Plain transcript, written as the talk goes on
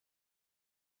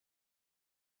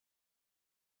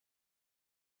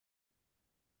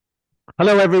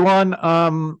Hello, everyone.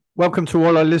 Welcome to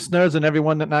all our listeners and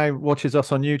everyone that now watches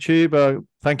us on YouTube.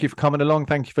 Thank you for coming along.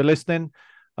 Thank you for listening.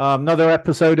 Another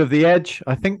episode of The Edge.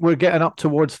 I think we're getting up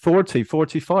towards 40,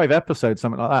 45 episodes,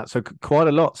 something like that. So quite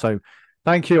a lot. So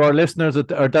thank you. Our listeners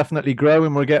are definitely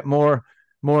growing. We'll get more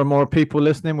and more people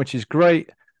listening, which is great.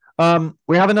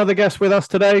 We have another guest with us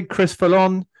today, Chris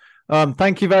Foulon.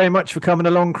 Thank you very much for coming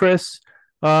along, Chris.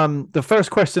 The first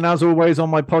question, as always, on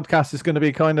my podcast is going to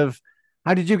be kind of,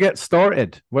 how did you get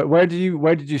started? Where did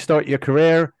you start your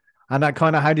career? And that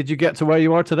kind of, how did you get to where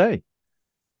you are today?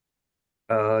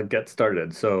 Get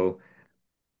started. So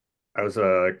I was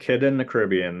a kid in the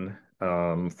Caribbean,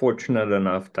 fortunate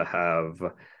enough to have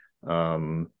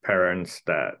parents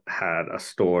that had a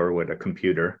store with a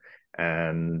computer,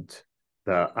 and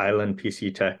the island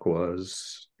PC tech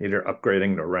was either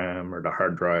upgrading the RAM or the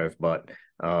hard drive, but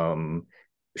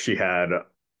she had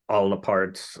all the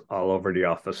parts all over the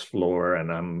office floor, and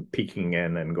I'm peeking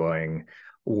in and going,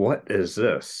 "What is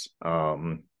this?"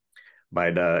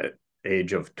 By the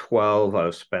age of 12, I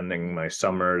was spending my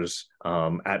summers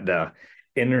at the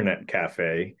internet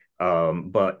cafe.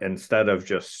 But instead of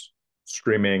just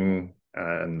streaming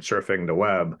and surfing the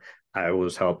web, I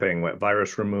was helping with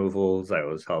virus removals. I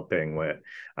was helping with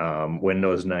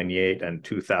Windows 98 and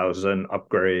 2000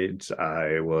 upgrades.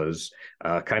 I was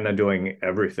kind of doing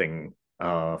everything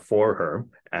for her.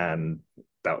 And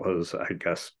that was, I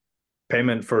guess,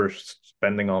 payment for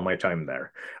spending all my time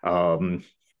there.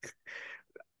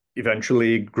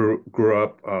 Eventually grew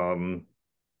up,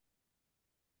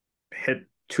 hit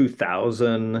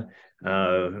 2000,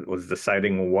 was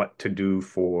deciding what to do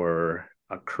for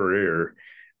a career.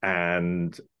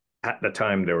 And at the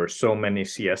time, there were so many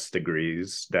CS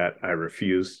degrees that I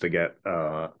refused to get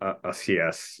a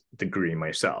CS degree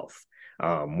myself.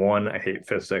 One, I hate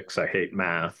physics, I hate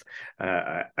math,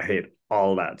 I hate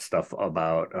all that stuff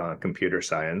about computer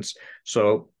science.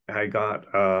 So I got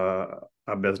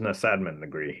a business admin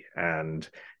degree and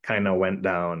kind of went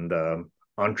down the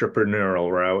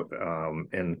entrepreneurial route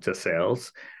into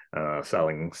sales,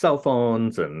 selling cell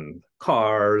phones and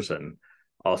cars and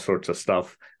all sorts of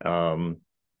stuff.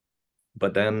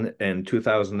 But then in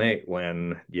 2008,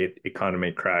 when the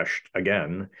economy crashed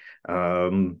again,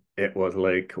 it was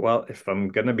like, well, if I'm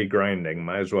going to be grinding,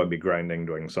 might as well be grinding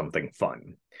doing something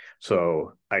fun.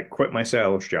 So I quit my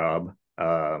sales job,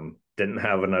 didn't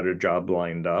have another job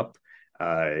lined up.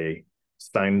 I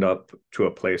signed up to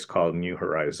a place called New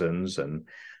Horizons, and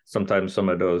sometimes some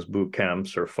of those boot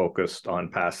camps are focused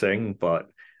on passing, but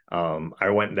I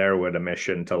went there with a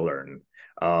mission to learn.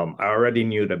 I already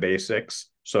knew the basics,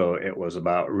 so it was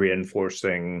about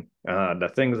reinforcing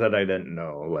the things that I didn't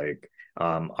know, like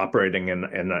operating in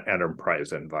an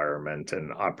enterprise environment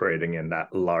and operating in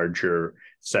that larger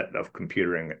set of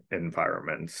computing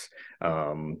environments.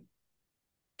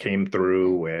 Came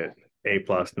through with A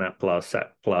plus, Net plus,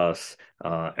 Set plus,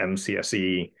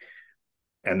 MCSE,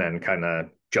 and then kind of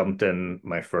jumped in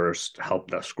my first help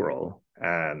desk role.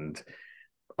 And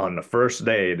on the first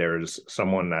day, there's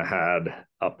someone that had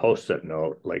a post-it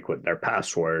note, like with their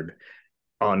password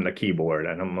on the keyboard.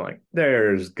 And I'm like,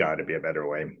 there's got to be a better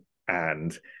way.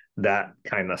 And that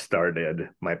kind of started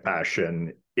my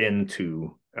passion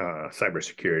into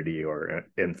cybersecurity or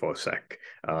infosec.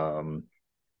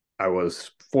 I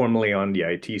was formerly on the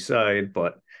IT side,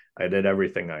 but I did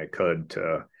everything I could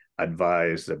to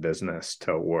advise the business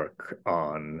to work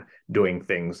on doing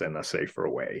things in a safer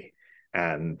way.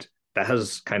 And that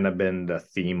has kind of been the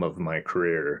theme of my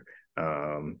career,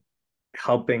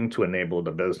 helping to enable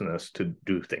the business to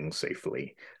do things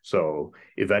safely. So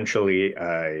eventually,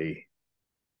 I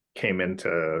came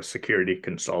into security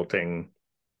consulting,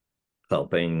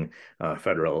 helping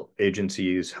federal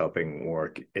agencies, helping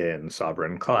work in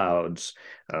sovereign clouds,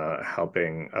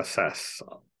 helping assess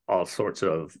all sorts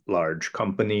of large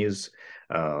companies,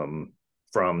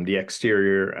 from the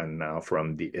exterior and now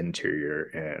from the interior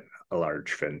in a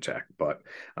large fintech. But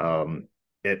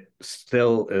it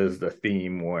still is the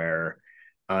theme where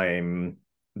I'm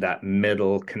that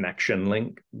middle connection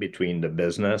link between the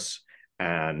business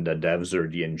and the devs or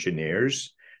the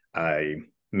engineers. I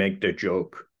make the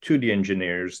joke to the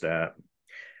engineers that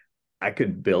I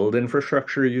could build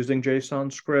infrastructure using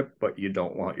JSON script, but you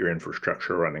don't want your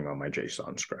infrastructure running on my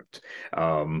JSON script.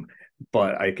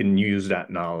 But I can use that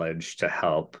knowledge to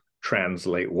help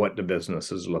translate what the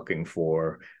business is looking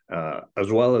for,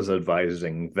 as well as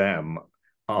advising them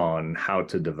on how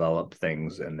to develop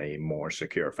things in a more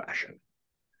secure fashion.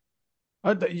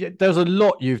 There's a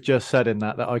lot you've just said in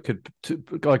that I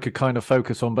could kind of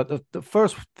focus on, but the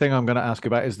first thing I'm going to ask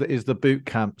about is the boot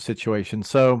camp situation.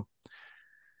 So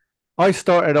I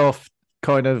started off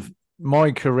kind of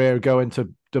my career going to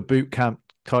the boot camp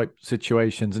type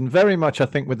situations, and very much I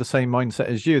think with the same mindset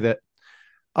as you, that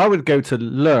I would go to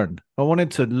learn. I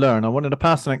wanted to learn. I wanted to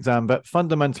pass an exam, but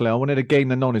fundamentally, I wanted to gain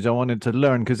the knowledge. I wanted to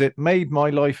learn because it made my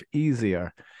life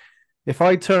easier. If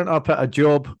I turned up at a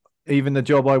job, even the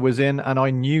job I was in, and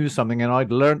I knew something and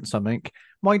I'd learned something,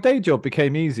 my day job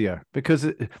became easier because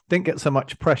it didn't get so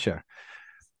much pressure.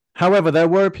 However, there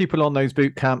were people on those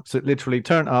boot camps that literally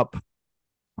turned up,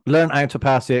 learned how to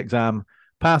pass the exam,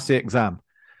 pass the exam.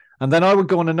 And then I would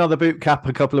go on another boot camp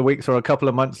a couple of weeks or a couple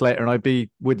of months later, and I'd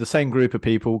be with the same group of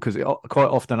people because it quite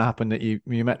often happened that you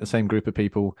met the same group of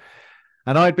people.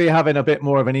 And I'd be having a bit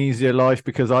more of an easier life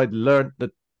because I'd learned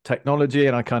the technology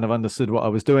and I kind of understood what I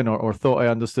was doing, or thought I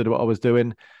understood what I was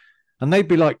doing. And they'd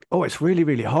be like, oh, it's really,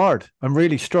 really hard. I'm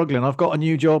really struggling. I've got a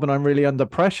new job and I'm really under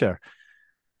pressure.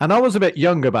 And I was a bit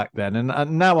younger back then,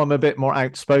 and now I'm a bit more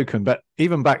outspoken. But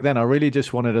even back then, I really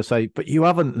just wanted to say, but you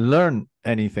haven't learned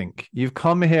anything. You've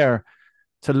come here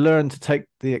to learn to take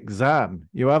the exam.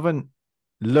 You haven't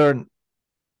learned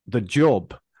the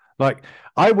job. Like,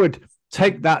 I would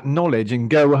take that knowledge and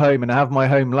go home and have my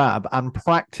home lab and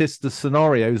practice the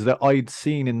scenarios that I'd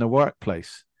seen in the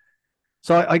workplace.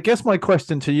 So I guess my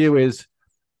question to you is,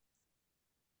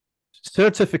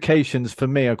 certifications for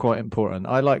me are quite important.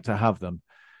 I like to have them.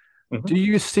 Do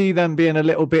you see them being a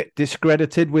little bit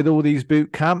discredited with all these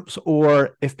boot camps?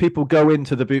 Or if people go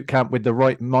into the boot camp with the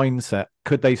right mindset,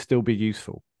 could they still be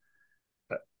useful?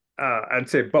 I'd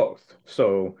say both.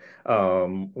 So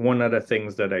one of the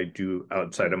things that I do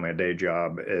outside of my day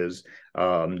job is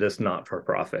this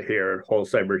not-for-profit here, Whole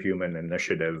Cyberhuman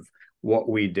Initiative. What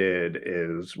we did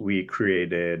is we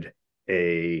created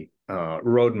a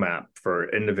roadmap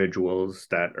for individuals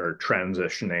that are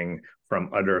transitioning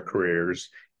from other careers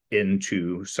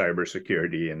into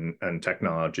cybersecurity and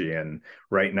technology. And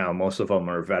right now, most of them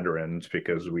are veterans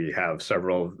because we have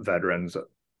several veteran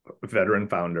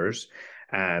founders,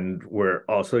 and we're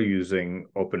also using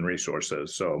open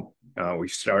resources. So we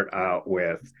start out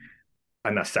with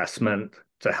an assessment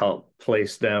to help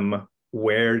place them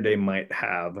where they might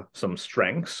have some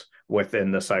strengths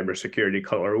within the cybersecurity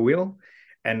color wheel,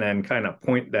 and then kind of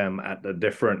point them at the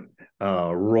different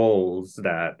roles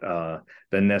that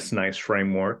the NIST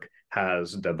framework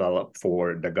has developed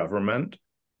for the government.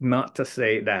 Not to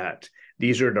say that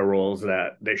these are the roles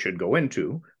that they should go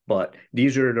into, but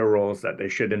these are the roles that they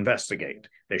should investigate.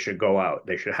 They should go out.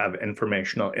 They should have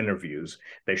informational interviews.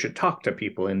 They should talk to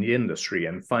people in the industry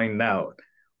and find out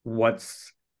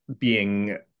what's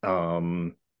being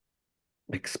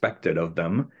expected of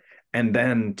them, and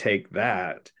then take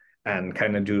that and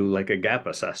kind of do like a gap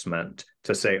assessment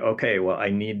to say, okay, well,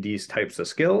 I need these types of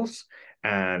skills,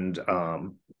 and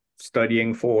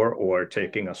studying for or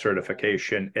taking a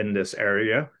certification in this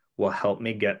area will help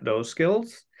me get those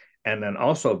skills. And then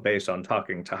also, based on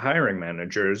talking to hiring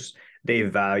managers, they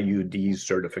value these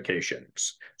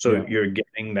certifications. So you're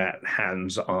getting that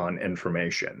hands-on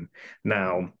information.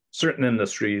 Now, certain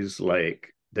industries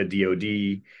like the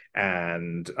DoD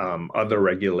and other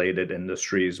regulated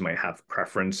industries might have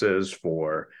preferences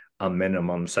for a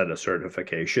minimum set of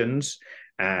certifications.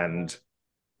 And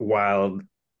while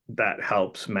that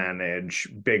helps manage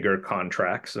bigger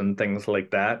contracts and things like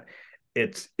that,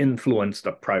 it's influenced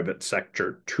the private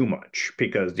sector too much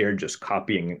because they're just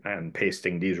copying and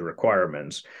pasting these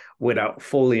requirements without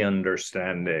fully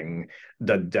understanding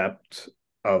the depth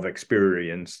of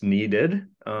experience needed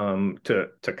to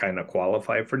kind of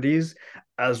qualify for these,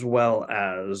 as well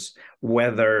as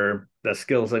whether the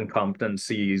skills and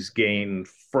competencies gained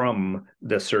from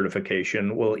the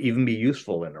certification will even be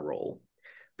useful in a role.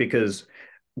 Because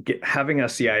having a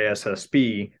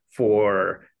CISSP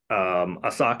for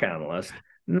a SOC analyst,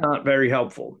 not very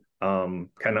helpful, kind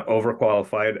of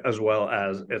overqualified, as well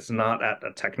as it's not at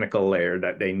the technical layer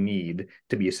that they need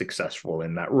to be successful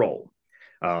in that role.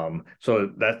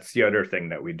 So that's the other thing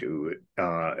that we do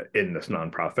in this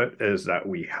nonprofit, is that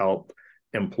we help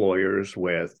employers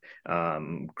with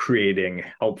creating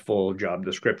helpful job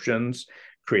descriptions,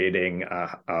 creating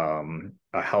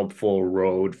a helpful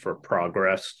road for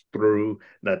progress through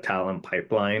the talent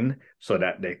pipeline so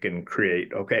that they can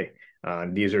create, okay,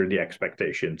 these are the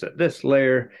expectations at this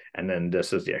layer, and then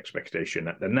this is the expectation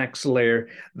at the next layer.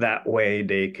 That way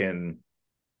they can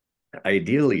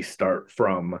ideally start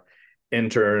from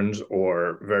interns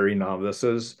or very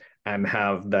novices and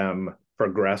have them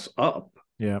progress up,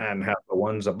 and have the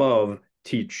ones above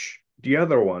teach the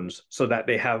other ones, so that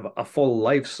they have a full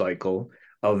life cycle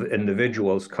of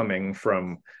individuals coming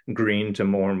from green to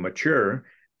more mature,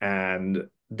 and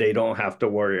they don't have to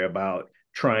worry about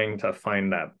trying to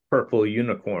find that purple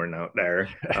unicorn out there,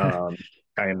 kind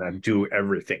kind of do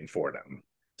everything for them.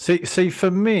 See,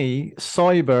 for me,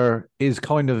 cyber is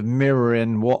kind of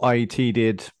mirroring what IT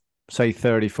did, say,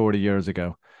 30, 40 years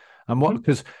ago. And what,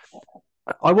 because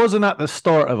I wasn't at the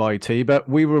start of IT, but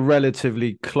we were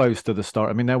relatively close to the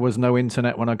start. I mean, there was no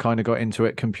internet when I kind of got into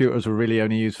it. Computers were really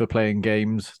only used for playing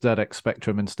games, ZX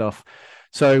Spectrum and stuff.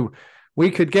 So we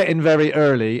could get in very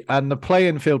early, and the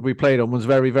playing field we played on was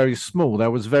very, very small. There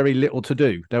was very little to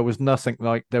do. There was nothing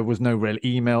like, there was no real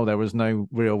email. There was no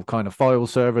real kind of file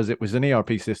servers. It was an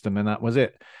ERP system, and that was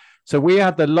it. So we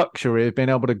had the luxury of being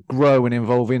able to grow and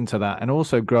evolve into that, and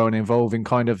also grow and evolve and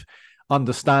kind of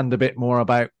understand a bit more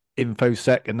about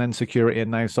infosec and then security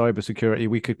and now cybersecurity.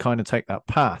 We could kind of take that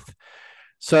path.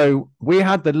 So we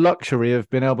had the luxury of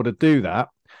being able to do that.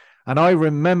 And I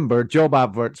remember job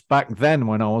adverts back then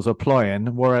when I was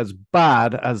applying were as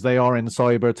bad as they are in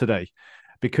cyber today,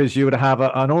 because you would have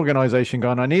an organization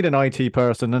going, I need an IT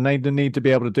person, and they need to be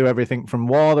able to do everything from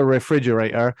wire the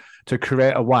refrigerator to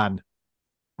create a WAN.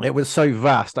 It was so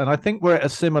vast. And I think we're at a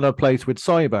similar place with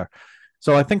cyber.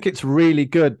 So I think it's really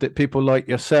good that people like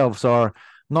yourselves are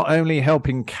not only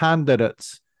helping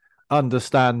candidates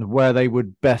understand where they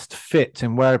would best fit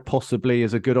and where possibly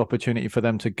is a good opportunity for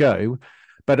them to go,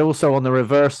 but also on the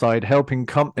reverse side, helping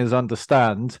companies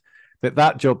understand that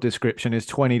that job description is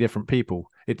 20 different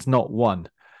people. It's not one.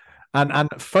 And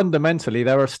fundamentally,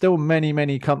 there are still many,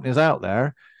 many companies out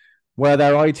there where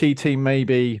their IT team may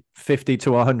be 50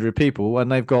 to 100 people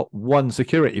and they've got one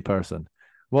security person.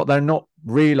 What they're not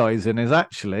realizing is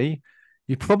actually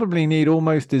you probably need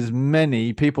almost as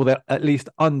many people that at least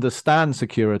understand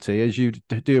security as you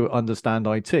do understand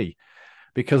IT,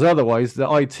 because otherwise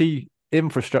the IT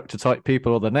infrastructure type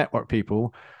people or the network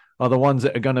people are the ones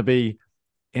that are going to be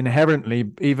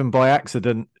inherently, even by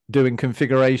accident, doing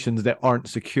configurations that aren't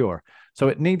secure. So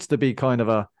it needs to be kind of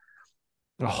a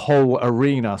whole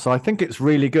arena. So I think it's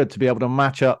really good to be able to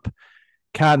match up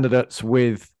candidates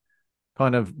with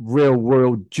kind of real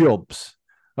world jobs.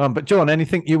 But John,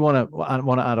 anything you want to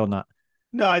add on that?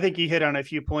 No, I think you hit on a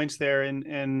few points there,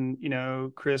 and you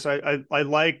know, Chris, I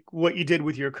like what you did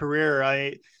with your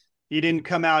career. You didn't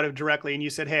come out of directly and you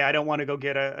said, hey, I don't want to go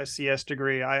get a CS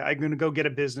degree. I'm going to go get a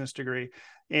business degree.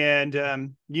 And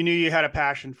you knew you had a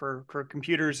passion for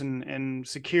computers and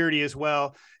security as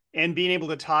well. And being able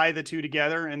to tie the two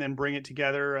together and then bring it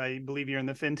together. I believe you're in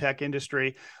the fintech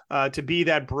industry, to be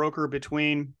that broker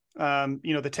between,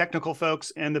 the technical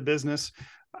folks and the business.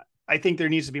 I think there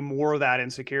needs to be more of that in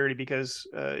security because,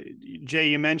 Jay,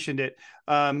 you mentioned it.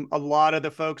 A lot of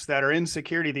the folks that are in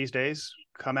security these days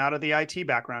come out of the IT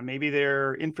background. Maybe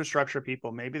they're infrastructure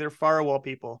people, maybe they're firewall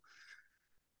people.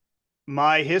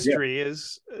 My history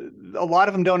is a lot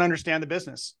of them don't understand the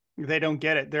business. They don't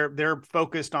get it. They're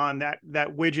focused on that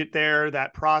widget there,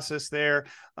 that process there.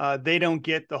 They don't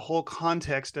get the whole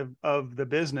context of the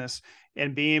business,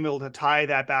 and being able to tie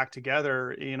that back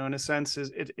together, in a sense,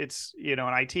 it's in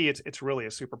IT, it's really a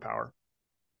superpower.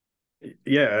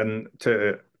 Yeah, and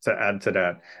to add to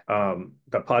that,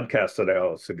 the podcast that I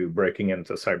also do, Breaking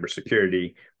into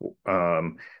Cybersecurity,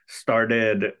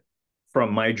 started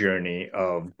from my journey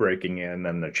of breaking in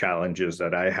and the challenges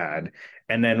that I had.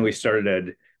 And then we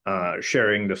started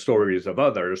sharing the stories of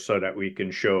others so that we can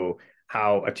show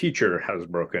how a teacher has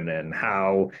broken in,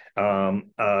 how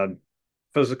a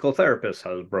physical therapist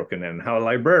has broken in, how a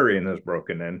librarian has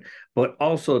broken in, but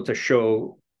also to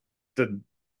show the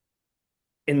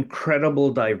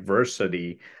incredible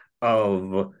diversity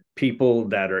of people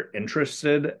that are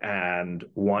interested and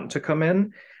want to come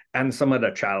in, and some of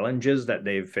the challenges that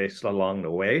they've faced along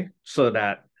the way, so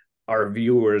that our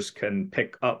viewers can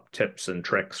pick up tips and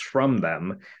tricks from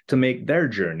them to make their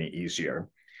journey easier.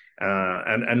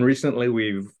 And recently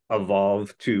we've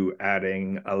evolved to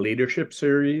adding a leadership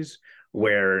series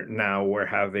where now we're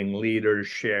having leaders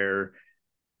share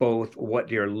both what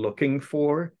you're looking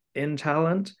for in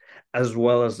talent, as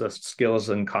well as the skills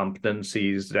and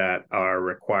competencies that are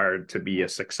required to be a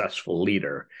successful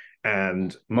leader.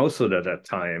 And most of the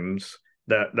times,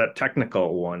 the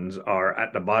technical ones are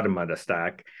at the bottom of the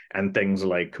stack, and things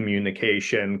like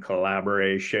communication,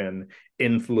 collaboration,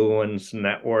 influence,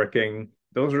 networking,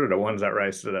 those are the ones that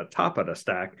rise to the top of the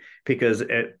stack, because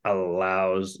it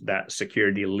allows that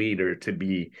security leader to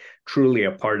be truly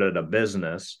a part of the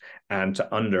business and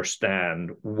to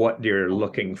understand what you're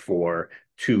looking for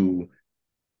to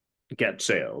get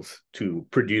sales, to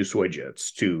produce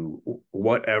widgets, to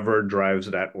whatever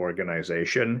drives that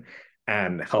organization,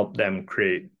 and help them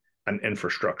create an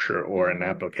infrastructure or an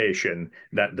application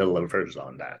that delivers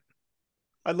on that.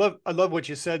 I love what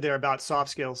you said there about soft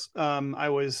skills. I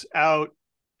was out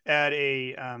at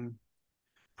a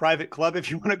private club,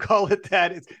 if you want to call it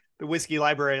that. whiskey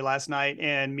library last night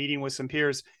and meeting with some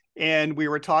peers, and we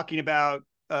were talking about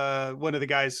one of the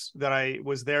guys that I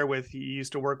was there with. He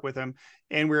used to work with him,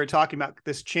 and we were talking about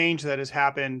this change that has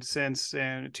happened since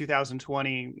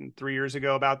 2020, 3 years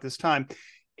ago, about this time.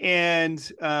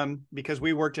 And because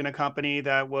we worked in a company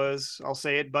that was, I'll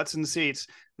say it, butts and seats.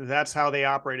 That's how they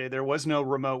operated. There was no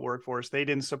remote workforce. They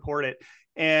didn't support it.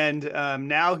 And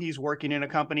now he's working in a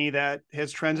company that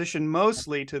has transitioned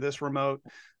mostly to this remote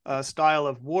style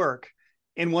of work.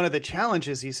 And one of the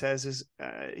challenges, he said,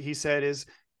 is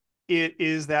it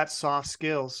is that soft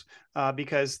skills,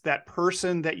 because that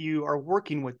person that you are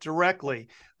working with directly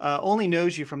only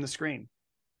knows you from the screen.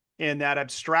 And that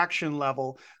abstraction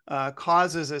level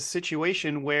causes a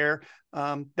situation where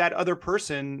that other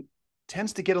person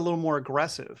tends to get a little more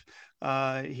aggressive.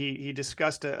 He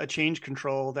discussed a change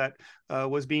control that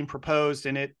was being proposed,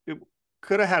 and it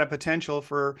could have had a potential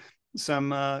for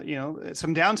some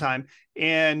downtime.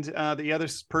 And the other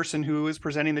person who was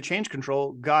presenting the change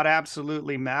control got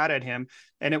absolutely mad at him.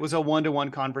 And it was a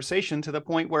one-to-one conversation, to the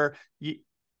point where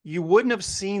you wouldn't have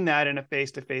seen that in a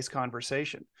face-to-face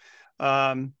conversation.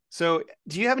 So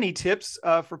do you have any tips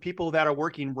for people that are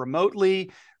working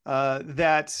remotely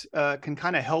that can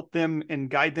kind of help them and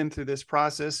guide them through this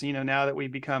process, now that we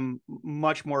become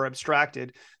much more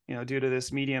abstracted, due to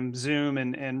this medium Zoom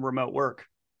and remote work?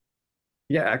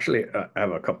 Yeah, actually, I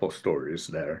have a couple stories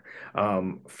there.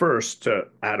 First, to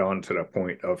add on to the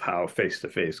point of how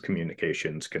face-to-face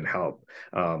communications can help.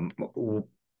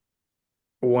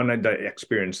 One of the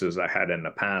experiences I had in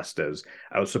the past is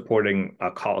I was supporting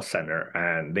a call center,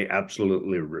 and they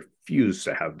absolutely refused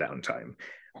to have downtime.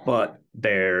 But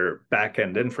their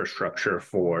back-end infrastructure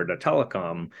for the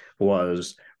telecom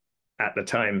was, at the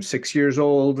time, 6 years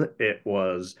old. It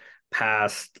was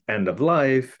past end of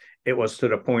life. It was to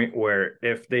the point where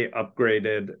if they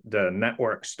upgraded the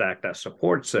network stack that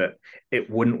supports it, it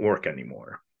wouldn't work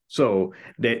anymore. So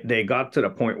they got to the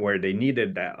point where they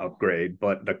needed that upgrade,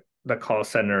 but the call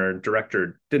center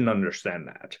director didn't understand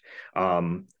that.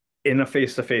 In a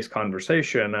face-to-face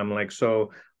conversation, I'm like,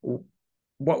 so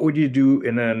what would you do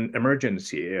in an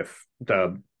emergency if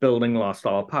the building lost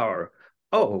all power?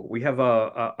 Oh, we have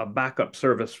a backup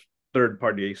service,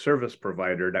 third-party service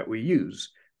provider that we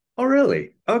use. Oh,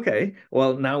 really? Okay.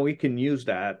 Well, now we can use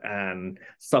that and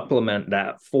supplement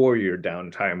that for your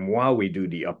downtime while we do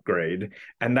the upgrade.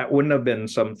 And that wouldn't have been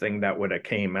something that would have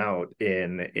came out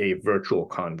in a virtual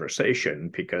conversation,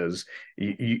 because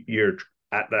you're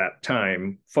at that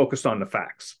time focused on the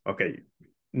facts. Okay,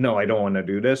 no, I don't want to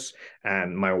do this,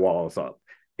 and my wall's up.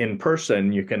 In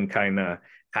person, you can kind of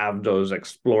have those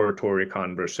exploratory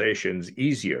conversations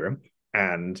easier.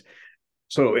 And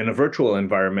so in a virtual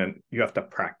environment, you have to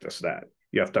practice that.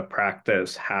 You have to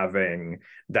practice having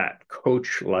that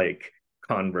coach-like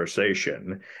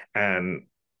conversation. And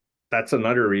that's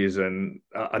another reason,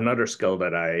 another skill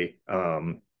that I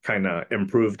kind of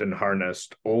improved and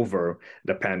harnessed over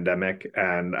the pandemic.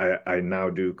 And I now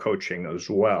do coaching as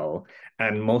well,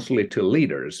 and mostly to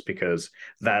leaders, because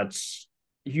that's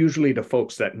usually the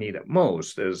folks that need it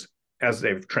most, is as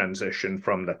they've transitioned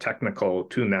from the technical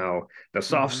to now the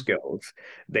soft skills,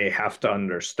 they have to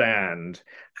understand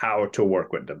how to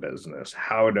work with the business,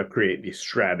 how to create these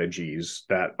strategies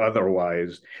that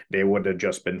otherwise they would have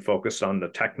just been focused on the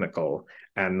technical.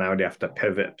 And now they have to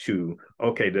pivot to,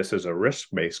 okay, this is a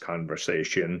risk-based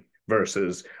conversation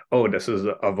versus, oh, this is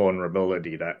a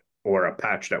vulnerability or a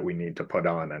patch that we need to put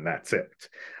on, and that's it.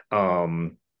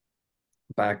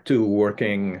 Back to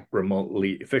working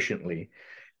remotely efficiently.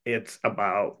 It's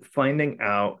about finding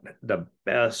out the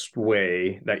best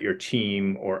way that your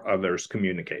team or others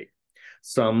communicate.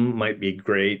 Some might be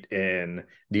great in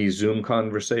these Zoom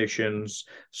conversations.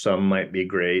 Some might be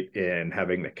great in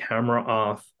having the camera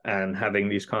off and having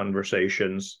these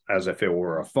conversations as if it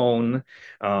were a phone.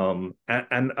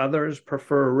 And others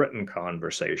prefer written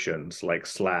conversations like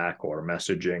Slack or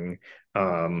messaging,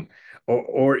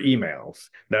 or emails.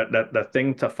 The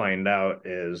thing to find out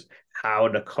is how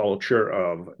the culture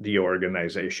of the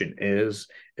organization is.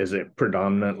 Is it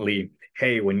predominantly,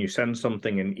 hey, when you send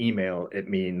something in email, it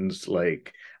means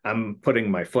like, I'm putting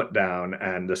my foot down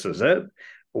and this is it?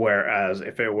 Whereas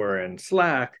if it were in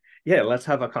Slack, yeah, let's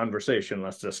have a conversation,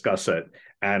 let's discuss it.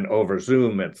 And over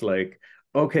Zoom, it's like,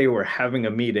 okay, we're having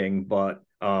a meeting, but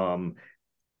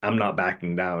I'm not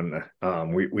backing down.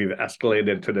 We've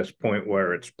escalated to this point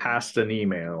where it's past an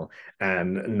email,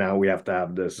 and now we have to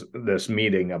have this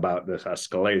meeting about this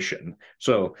escalation.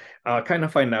 So kind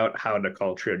of find out how the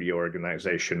culture of the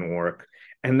organization work,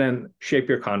 and then shape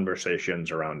your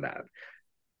conversations around that.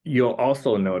 You'll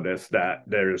also notice that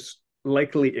there's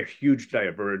likely a huge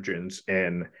divergence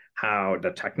in how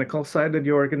the technical side of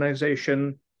the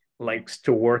organization likes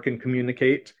to work and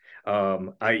communicate,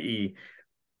 i.e.,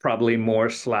 probably more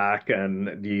Slack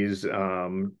and these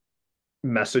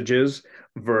messages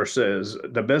versus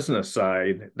the business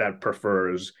side that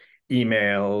prefers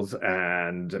emails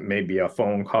and maybe a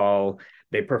phone call.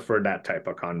 They prefer that type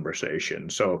of conversation.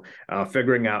 So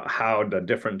figuring out how the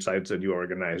different sides of the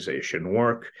organization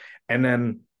work, and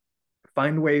then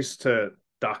find ways to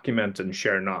document and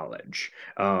share knowledge.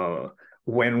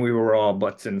 When we were all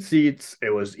butts in seats, it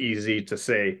was easy to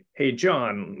say, hey,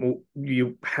 John,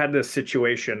 you had this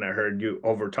situation I heard you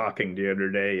over talking the other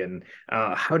day, and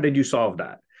how did you solve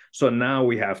that? So now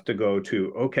we have to go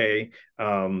to, okay,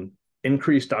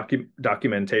 increase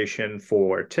documentation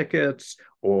for tickets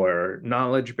or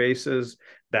knowledge bases,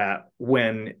 that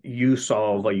when you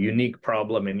solve a unique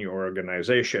problem in your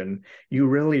organization, you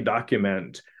really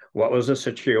document what was the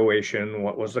situation,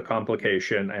 what was the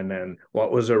complication, and then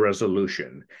what was the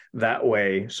resolution. That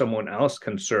way, someone else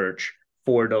can search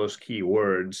for those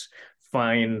keywords,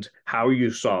 find how you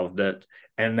solved it,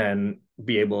 and then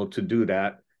be able to do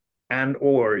that. And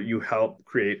or you help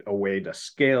create a way to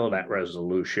scale that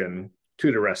resolution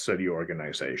to the rest of the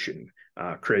organization.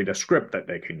 Create a script that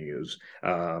they can use,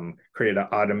 create an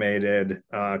automated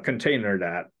container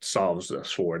that solves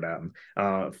this for them.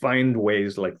 Find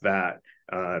ways like that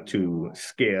to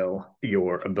scale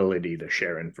your ability to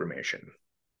share information.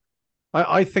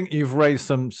 I think you've raised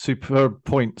some superb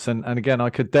points, and again,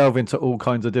 I could delve into all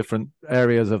kinds of different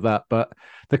areas of that, but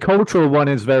the cultural one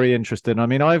is very interesting. I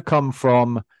mean, I've come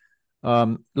from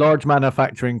large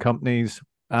manufacturing companies,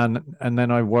 and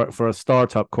then I worked for a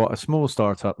startup, quite a small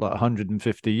startup, like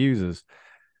 150 users,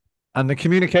 and the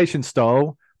communication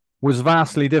style was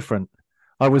vastly different.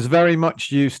 I was very much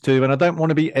used to, and I don't want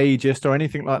to be ageist or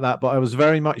anything like that, but I was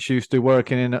very much used to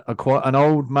working in quite an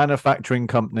old manufacturing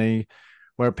company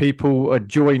where people had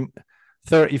joined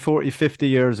 30, 40, 50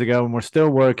 years ago and were still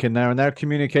working there, and their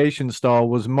communication style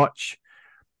was much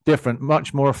different,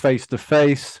 much more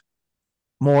face-to-face,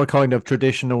 more kind of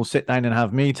traditional sit down and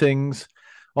have meetings.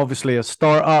 Obviously, a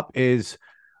startup is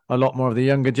a lot more of the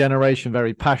younger generation,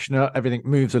 very passionate. Everything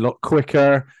moves a lot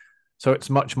quicker. So it's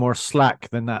much more slack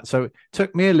than that. So it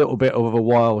took me a little bit of a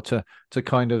while to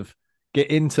kind of get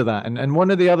into that. And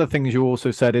one of the other things you also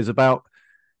said is about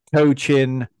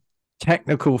coaching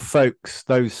technical folks,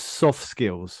 those soft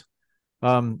skills.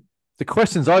 The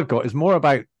questions I've got is more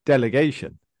about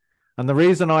delegation. And the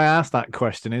reason I asked that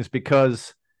question is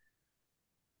because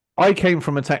I came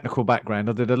from a technical background.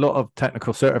 I did a lot of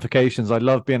technical certifications. I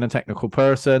love being a technical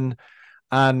person.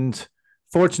 And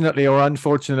fortunately or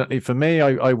unfortunately for me,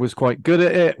 I was quite good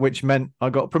at it, which meant I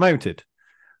got promoted.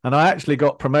 And I actually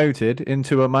got promoted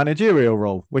into a managerial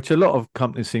role, which a lot of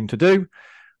companies seem to do.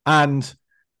 And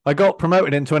I got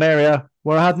promoted into an area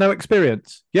where I had no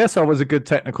experience. Yes, I was a good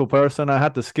technical person. I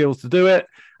had the skills to do it.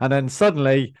 And then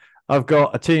suddenly I've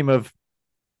got a team of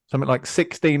something like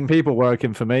 16 people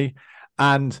working for me,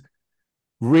 and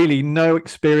really no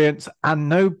experience and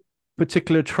no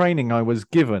particular training I was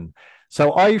given.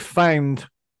 So I found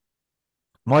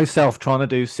myself trying to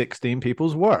do 16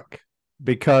 people's work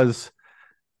because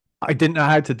I didn't know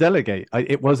how to delegate.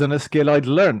 It wasn't a skill I'd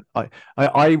learned. I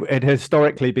had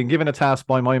historically been given a task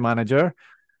by my manager,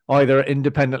 either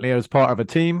independently or as part of a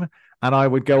team, and I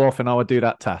would go off and I would do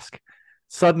that task.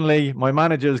 Suddenly, my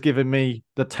manager has given me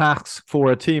the tasks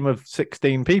for a team of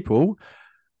 16 people,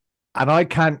 and I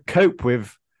can't cope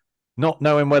with not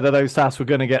knowing whether those tasks were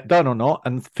going to get done or not,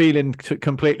 and feeling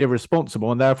completely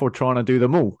responsible and therefore trying to do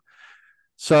them all.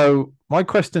 So my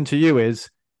question to you is,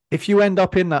 if you end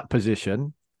up in that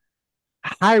position,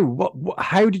 how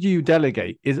did you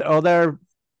delegate? Are there,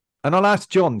 and I'll ask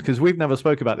John because we've never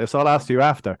spoke about this. I'll ask you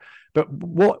after. But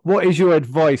what is your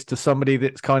advice to somebody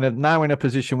that's kind of now in a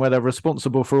position where they're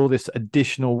responsible for all this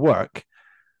additional work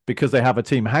because they have a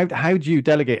team? How do you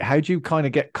delegate? How do you kind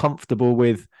of get comfortable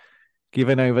with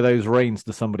giving over those reins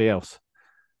to somebody else?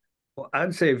 Well,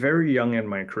 I'd say very young in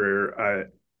my career,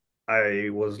 I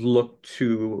was looked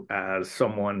to as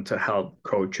someone to help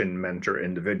coach and mentor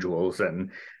individuals,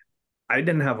 and I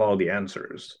didn't have all the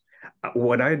answers.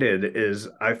 What I did is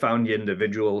I found the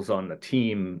individuals on the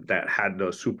team that had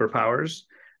those superpowers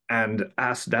and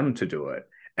asked them to do it,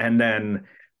 and then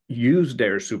use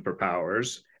their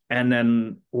superpowers. And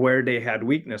then where they had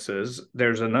weaknesses,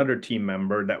 there's another team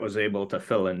member that was able to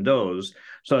fill in those.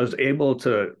 So I was able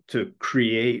to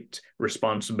create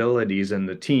responsibilities in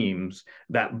the teams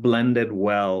that blended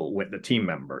well with the team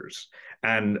members.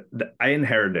 And I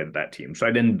inherited that team, so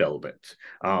I didn't build it.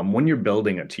 When you're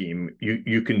building a team,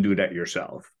 you can do that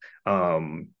yourself.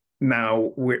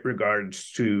 Now, with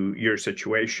regards to your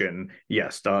situation,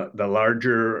 yes, the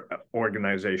larger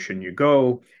organization you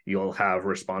go, you'll have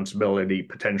responsibility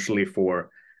potentially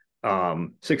for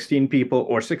 16 people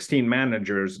or 16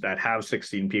 managers that have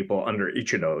 16 people under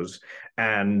each of those,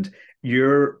 and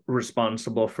you're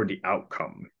responsible for the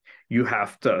outcome. You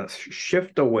have to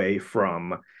shift away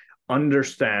from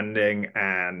understanding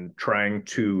and trying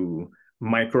to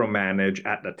micromanage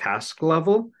at the task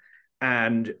level,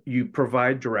 and you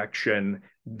provide direction.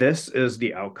 This is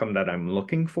the outcome that I'm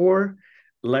looking for.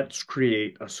 Let's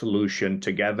create a solution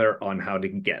together on how to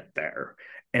get there.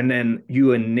 And then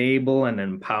you enable and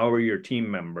empower your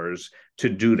team members to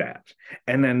do that.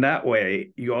 And then that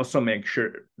way, you also make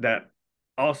sure that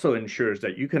also ensures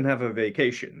that you can have a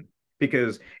vacation.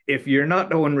 Because if you're not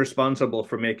the one responsible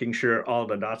for making sure all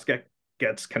the dots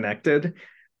gets connected,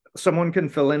 someone can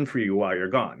fill in for you while you're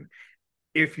gone.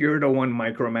 If you're the one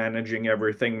micromanaging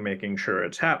everything, making sure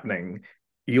it's happening,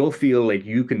 you'll feel like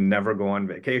you can never go on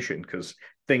vacation because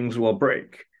things will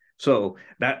break. So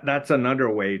that's another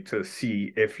way to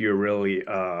see if you're really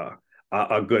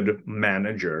a good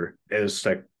manager, is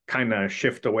to kind of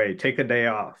shift away, take a day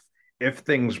off. If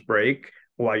things break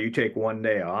while you take one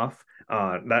day off,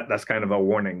 that's kind of a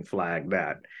warning flag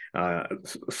that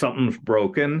something's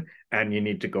broken and you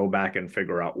need to go back and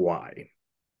figure out why.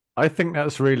 I think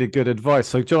that's really good advice.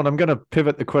 So, John, I'm going to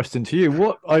pivot the question to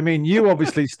you. You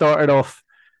obviously started off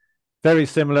very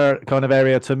similar kind of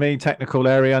area to me, technical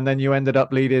area, and then you ended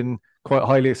up leading quite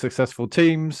highly successful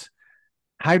teams.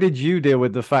 How did you deal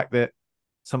with the fact that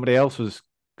somebody else was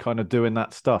kind of doing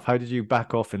that stuff? How did you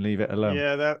back off and leave it alone?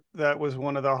 Yeah, that was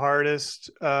one of the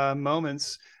hardest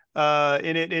moments,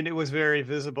 and it was very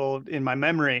visible in my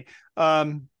memory.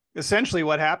 Essentially,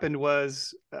 what happened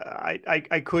was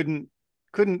I couldn't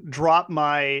drop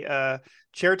my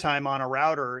chair time on a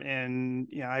router, and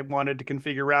I wanted to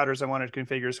configure routers, I wanted to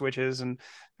configure switches, and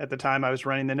at the time I was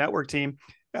running the network team,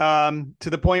 to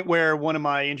the point where one of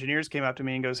my engineers came up to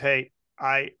me and goes, "Hey,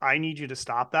 I need you to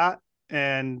stop that,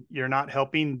 and you're not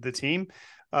helping the team.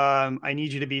 I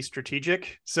need you to be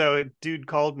strategic." So a dude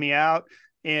called me out,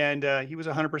 and he was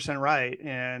 100% right.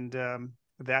 And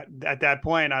that at that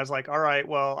point I was like, all right,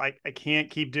 well, I can't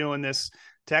keep doing this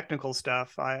technical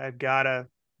stuff. I've got to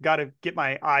get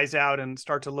my eyes out and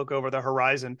start to look over the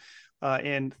horizon,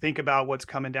 and think about what's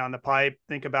coming down the pipe.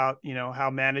 Think about how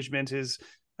management is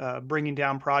bringing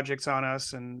down projects on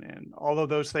us, and all of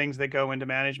those things that go into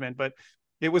management. But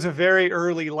it was a very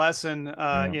early lesson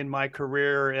in my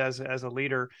career as a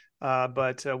leader,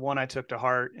 but one I took to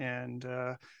heart, and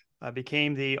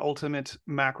became the ultimate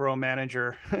macro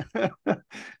manager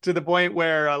to the point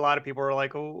where a lot of people are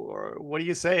like, "Oh, what are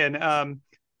you saying?"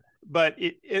 But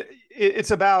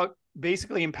it's about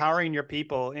basically empowering your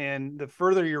people. And the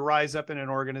further you rise up in an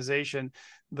organization,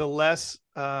 the less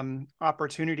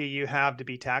opportunity you have to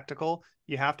be tactical.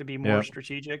 You have to be more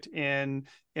strategic, and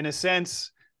in a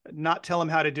sense, not tell them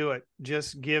how to do it.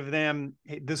 Just give them,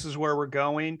 "Hey, this is where we're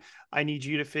going. I need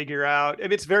you to figure out."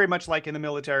 It's very much like in the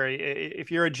military.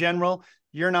 If you're a general,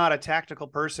 you're not a tactical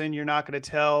person. You're not going to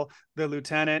tell the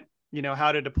lieutenant,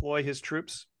 how to deploy his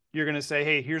troops. You're going to say,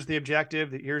 "Hey, here's the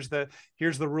objective. Here's the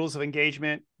rules of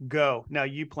engagement. Go. Now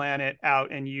you plan it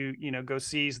out, and you go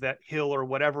seize that hill or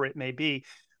whatever it may be."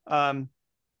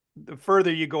 The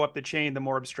further you go up the chain, the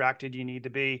more abstracted you need to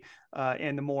be,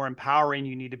 and the more empowering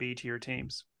you need to be to your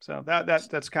teams. So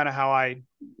that's kind of how I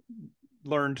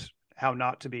learned how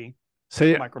not to be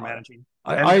micromanaging.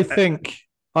 I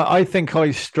think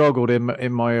I struggled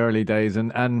in my early days,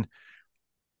 and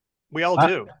we all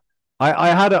do.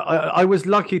 I was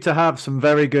lucky to have some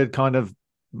very good kind of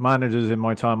managers in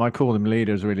my time. I call them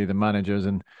leaders, really, the managers.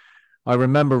 And I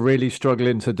remember really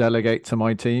struggling to delegate to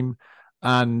my team.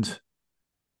 And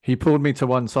he pulled me to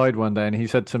one side one day and he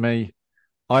said to me,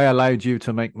 "I allowed you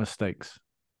to make mistakes.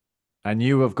 And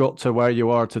you have got to where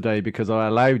you are today because I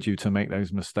allowed you to make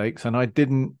those mistakes. And I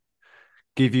didn't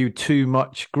give you too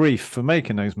much grief for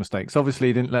making those mistakes." Obviously,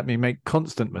 he didn't let me make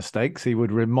constant mistakes. He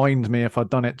would remind me if I'd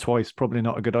done it twice, probably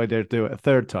not a good idea to do it a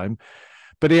third time.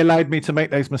 But he allowed me to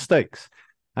make those mistakes.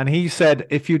 And he said,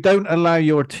 if you don't allow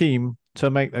your team to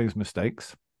make those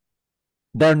mistakes,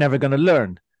 they're never going to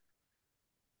learn.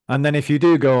 And then if you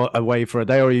do go away for a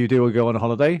day or you do go on a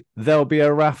holiday, there'll be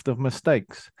a raft of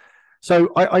mistakes.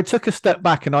 So I took a step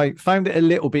back and I found it a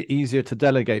little bit easier to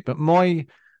delegate. But my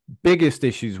biggest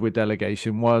issues with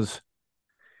delegation was,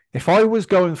 if I was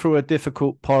going through a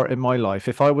difficult part in my life,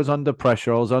 if I was under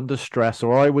pressure, I was under stress,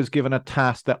 or I was given a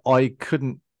task that I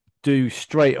couldn't do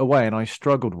straight away and I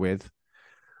struggled with,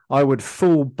 I would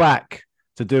fall back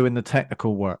to doing the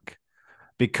technical work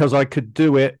because I could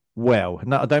do it well.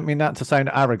 And I don't mean that to sound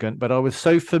arrogant, but I was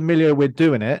so familiar with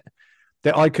doing it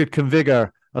that I could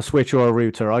configure a switch or a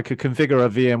router. I could configure a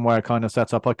VMware kind of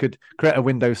setup. I could create a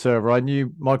Windows server. I knew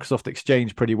Microsoft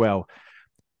Exchange pretty well.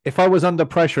 If I was under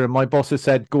pressure and my bosses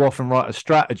said, go off and write a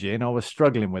strategy, and I was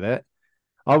struggling with it,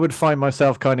 I would find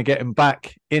myself kind of getting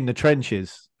back in the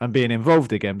trenches and being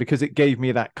involved again, because it gave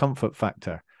me that comfort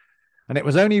factor. And it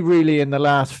was only really in the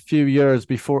last few years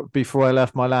before I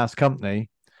left my last company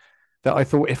that I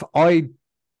thought, if I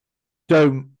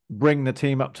don't bring the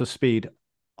team up to speed,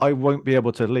 I won't be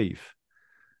able to leave,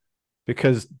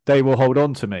 because they will hold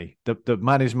on to me. The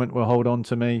management will hold on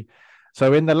to me.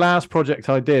 So in the last project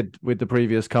I did with the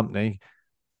previous company,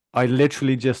 I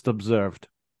literally just observed.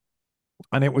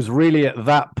 And it was really at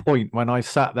that point when I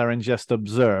sat there and just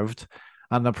observed,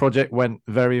 and the project went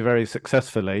very, very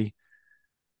successfully,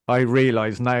 I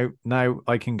realized now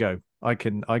I can go. I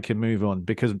can move on,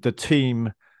 because the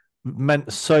team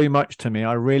meant so much to me.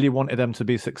 I really wanted them to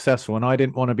be successful, and I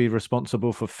didn't want to be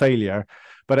responsible for failure.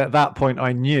 But at that point,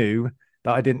 I knew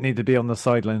that I didn't need to be on the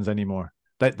sidelines anymore,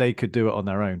 that they could do it on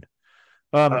their own.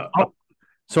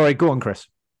 Sorry, go on, Chris.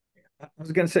 I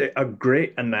was going to say, a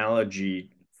great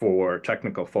analogy for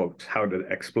technical folks, how to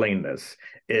explain this,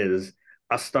 is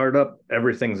a startup,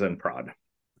 everything's in prod.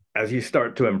 As you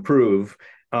start to improve,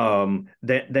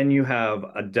 then you have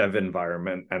a dev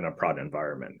environment and a prod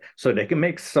environment. So they can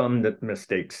make some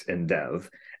mistakes in dev,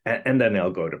 and then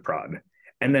they'll go to prod.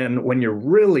 And then when you're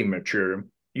really mature,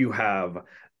 you have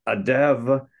a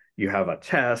dev, you have a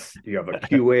test, you have a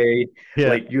QA. Yeah.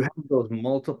 Like, you have those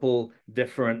multiple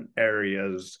different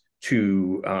areas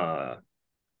to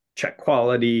check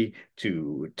quality,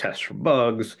 to test for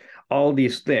bugs, all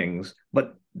these things.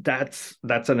 But that's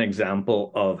an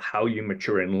example of how you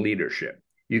mature in leadership.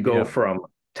 You go from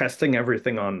testing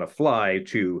everything on the fly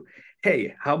to,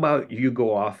 hey, how about you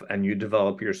go off and you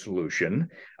develop your solution,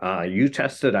 you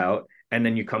test it out, and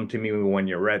then you come to me when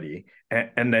you're ready,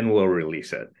 and then we'll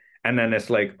release it. And then it's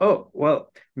like, oh,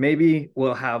 well, maybe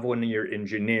we'll have one of your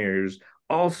engineers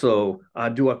also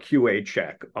do a QA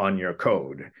check on your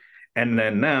code. And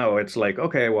then now it's like,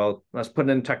 okay, well, let's put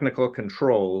in technical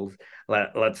controls.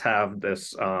 Let's have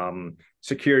this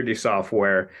security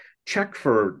software check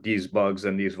for these bugs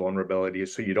and these vulnerabilities,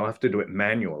 so you don't have to do it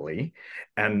manually.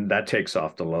 And that takes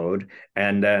off the load.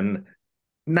 And then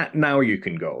now you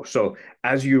can go. So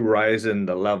as you rise in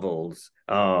the levels,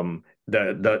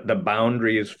 the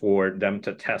boundaries for them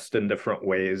to test in different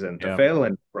ways and to fail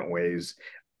in different ways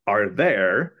are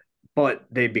there, but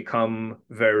they become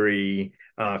very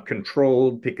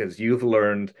controlled, because you've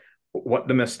learned what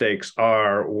the mistakes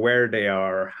are, where they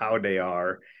are, how they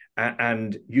are,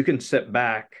 and you can sit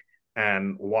back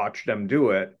and watch them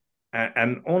do it,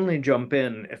 and only jump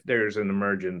in if there's an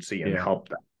emergency and help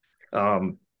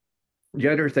them. The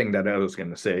other thing that I was going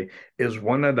to say is,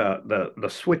 one of the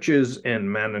switches in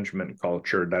management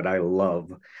culture that I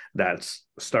love that's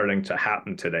starting to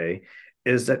happen today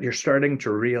is that you're starting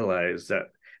to realize that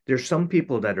there's some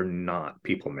people that are not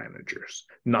people managers,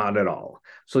 not at all.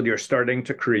 So you're starting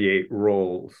to create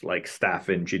roles like staff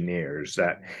engineers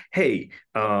that, hey,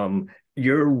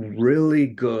 you're really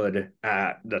good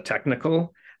at the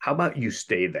technical. How about you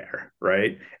stay there,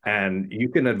 right? And you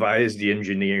can advise the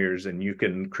engineers, and you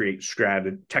can create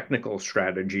technical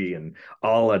strategy and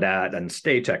all of that, and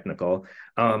stay technical.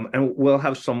 And we'll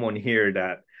have someone here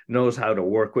that knows how to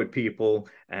work with people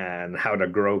and how to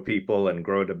grow people and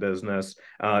grow the business.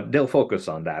 They'll focus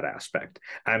on that aspect.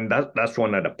 And that's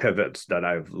one of the pivots that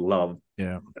I've loved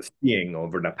seeing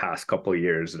over the past couple of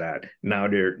years, that now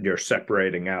they're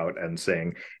separating out and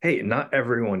saying, hey, not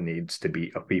everyone needs to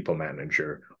be a people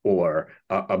manager or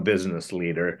a business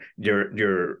leader.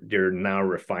 You're now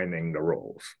refining the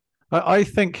roles. I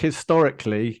think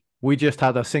historically we just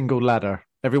had a single ladder.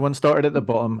 Everyone started at the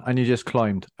bottom and you just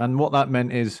climbed. And what that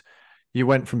meant is you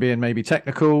went from being maybe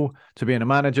technical to being a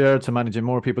manager to managing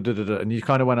more people, and you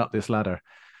kind of went up this ladder.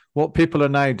 What people are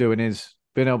now doing is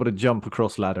being able to jump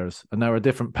across ladders, and there are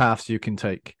different paths you can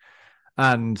take.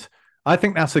 And I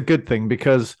think that's a good thing,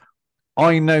 because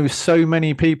I know so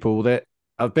many people that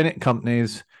have been at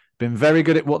companies, been very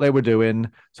good at what they were doing,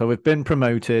 so have been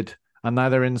promoted, and now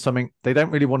they're in something they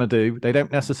don't really want to do. They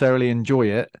don't necessarily enjoy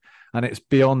it, and it's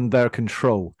beyond their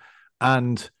control.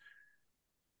 And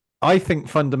I think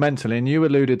fundamentally, and you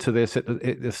alluded to this at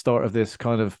the start of this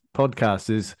kind of podcast,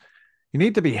 is you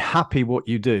need to be happy what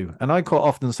you do. And I quite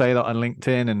often say that on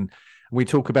LinkedIn, and we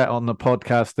talk about it on the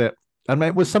podcast, that, and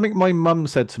it was something my mum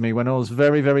said to me when I was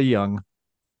very, very young.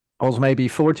 I was maybe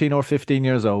 14 or 15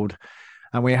 years old,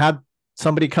 and we had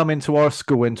somebody come into our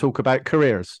school and talk about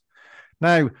careers.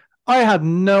 Now, I had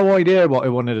no idea what I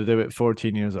wanted to do at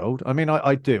 14 years old. I mean,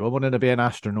 I do. I wanted to be an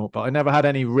astronaut, but I never had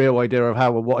any real idea of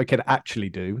how or what I could actually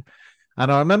do.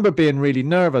 And I remember being really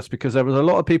nervous because there was a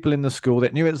lot of people in the school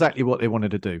that knew exactly what they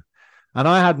wanted to do. And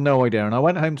I had no idea. And I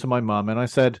went home to my mum and I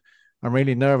said, I'm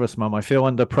really nervous, mum. I feel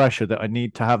under pressure that I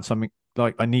need to have something,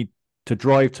 like I need to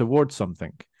drive towards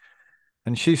something.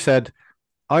 And she said,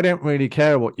 I don't really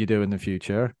care what you do in the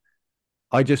future.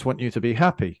 I just want you to be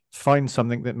happy. Find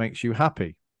something that makes you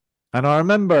happy. And I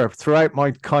remember throughout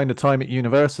my kind of time at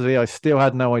university, I still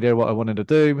had no idea what I wanted to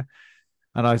do.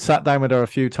 And I sat down with her a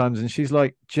few times and she's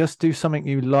like, just do something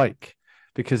you like.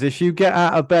 Because if you get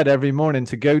out of bed every morning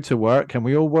to go to work, and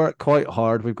we all work quite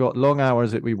hard, we've got long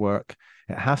hours that we work,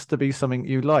 it has to be something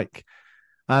you like.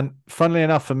 And funnily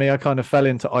enough, for me, I kind of fell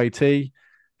into IT. It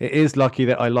is lucky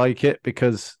that I like it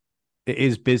because it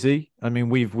is busy. I mean,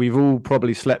 we've all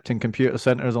probably slept in computer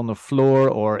centers on the floor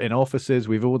or in offices.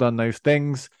 We've all done those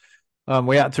things.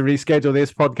 We had to reschedule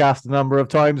this podcast a number of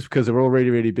times because we're all really,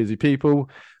 really busy people.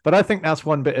 But I think that's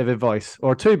one bit of advice,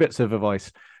 or two bits of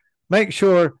advice. Make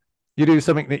sure you do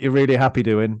something that you're really happy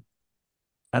doing.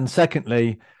 And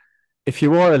secondly, if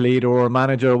you are a leader or a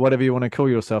manager or whatever you want to call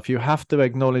yourself, you have to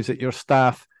acknowledge that your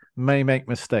staff may make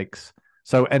mistakes.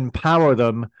 So empower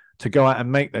them to go out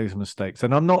and make those mistakes.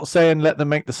 And I'm not saying let them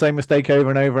make the same mistake over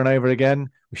and over and over again.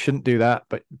 We shouldn't do that.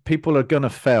 But people are going to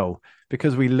fail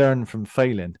because we learn from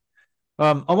failing.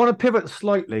 I want to pivot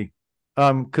slightly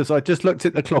because I just looked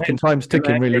at the clock and time's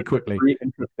ticking really quickly. Three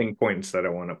interesting points that I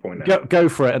want to point out. Go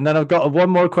for it. And then I've got one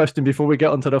more question before we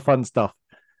get onto the fun stuff.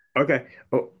 Okay.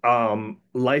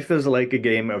 Life is like a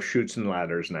game of chutes and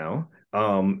ladders now.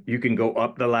 You can go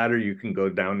up the ladder, you can go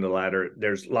down the ladder.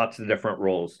 There's lots of different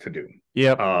roles to do.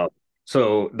 Yeah.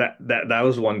 So that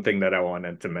was one thing that I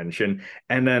wanted to mention.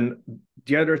 And then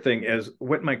the other thing is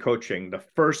with my coaching, the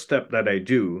first step that I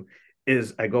do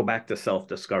is I go back to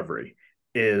self-discovery,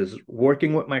 is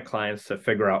working with my clients to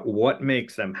figure out what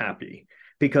makes them happy,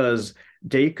 because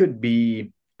they could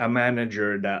be a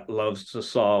manager that loves to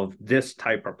solve this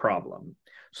type of problem.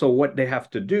 So what they have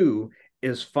to do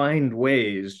is find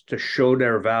ways to show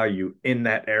their value in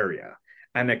that area.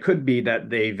 And it could be that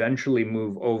they eventually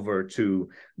move over to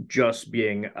just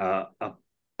being a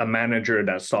manager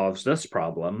that solves this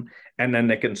problem, and then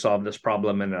they can solve this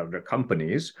problem in other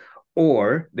companies.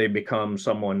 Or they become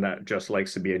someone that just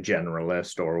likes to be a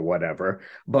generalist or whatever,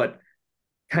 but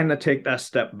kind of take that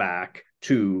step back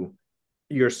to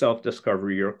your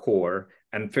self-discovery, your core,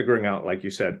 and figuring out, like you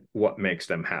said, what makes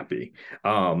them happy.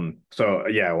 So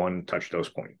yeah, I want to touch those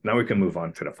points. Now we can move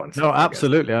on to the fun stuff. No,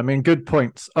 absolutely. I mean, good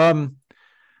points.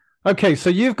 Okay, so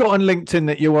you've got on LinkedIn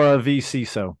that you are a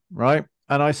vciso, right?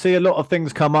 And I see a lot of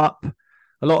things come up.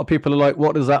 A lot of people are like,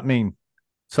 what does that mean?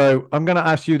 So I'm going to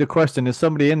ask you the question, is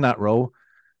somebody in that role,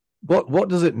 what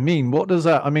does it mean? What does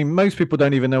that, I mean, most people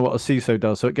don't even know what a CISO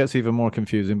does, so it gets even more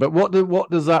confusing. But what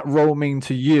does that role mean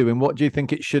to you, and what do you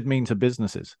think it should mean to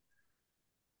businesses?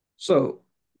 So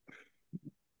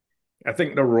I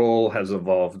think the role has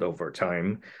evolved over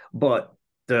time, but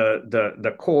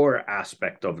the core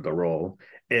aspect of the role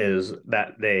is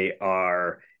that they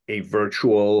are a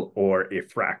virtual or a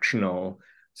fractional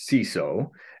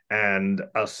CISO. And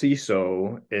a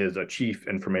CISO is a Chief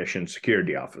Information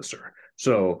Security Officer.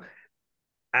 So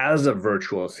as a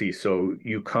virtual CISO,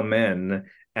 you come in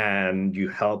and you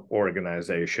help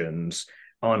organizations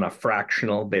on a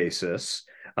fractional basis,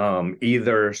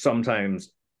 either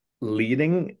sometimes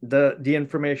leading the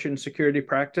information security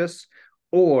practice,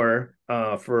 or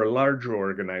for larger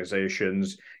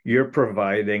organizations, you're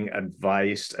providing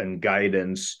advice and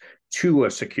guidance to a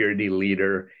security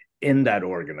leader in that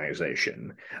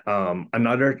organization.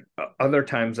 Other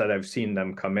times that I've seen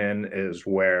them come in is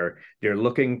where they're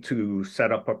looking to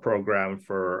set up a program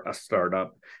for a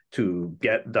startup to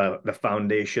get the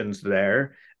foundations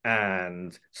there,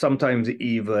 and sometimes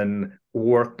even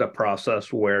work the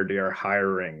process where they're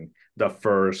hiring the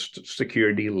first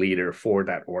security leader for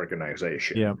that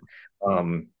organization. Yeah.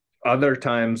 Other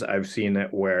times I've seen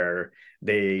it where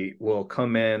they will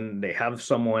come in, they have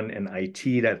someone in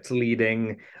IT that's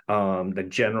leading the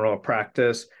general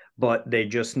practice, but they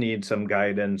just need some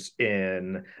guidance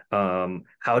in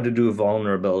how to do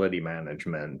vulnerability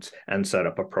management and set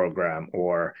up a program,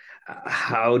 or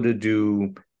how to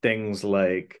do things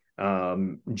like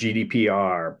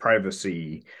GDPR,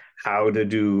 privacy, how to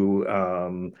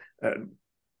do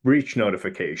breach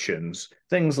notifications,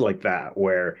 things like that,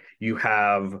 where you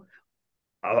have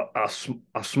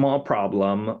a small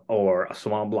problem or a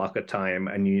small block of time,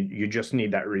 and you just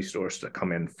need that resource to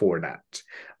come in for that.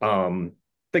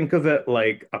 Think of it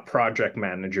like a project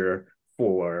manager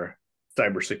for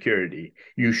cybersecurity,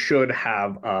 you should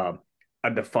have a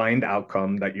defined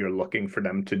outcome that you're looking for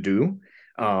them to do,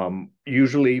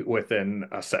 usually within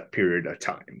a set period of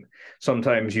time.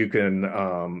 Sometimes you can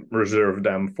reserve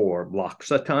them for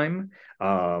blocks of time,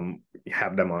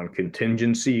 have them on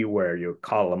contingency where you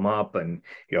call them up and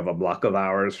you have a block of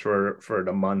hours for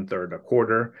the month or the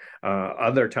quarter.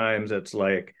 Other times it's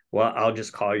like, well, I'll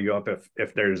just call you up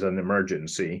if there's an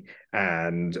emergency,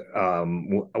 and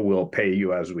we'll pay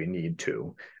you as we need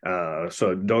to.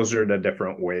 So those are the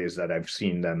different ways that I've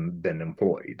seen them been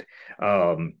employed.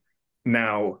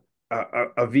 Now,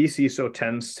 a vciso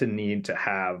tends to need to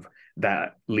have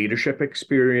that leadership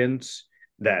experience,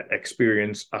 that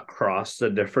experience across the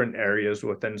different areas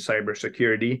within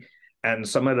cybersecurity. And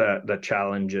some of the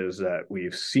challenges that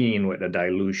we've seen with the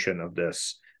dilution of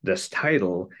this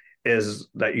title is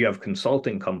that you have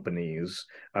consulting companies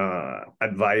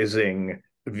advising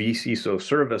vciso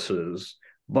services,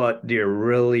 but they're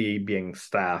really being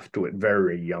staffed with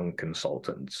very young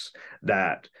consultants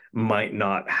that might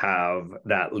not have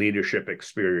that leadership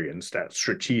experience, that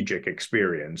strategic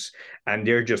experience, and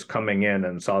they're just coming in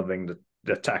and solving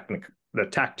the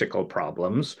tactical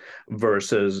problems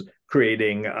versus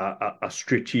creating a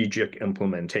strategic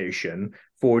implementation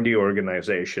for the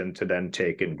organization to then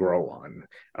take and grow on.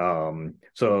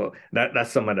 So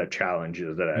that's some of the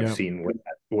challenges that I've seen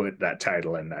with that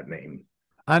title and that name.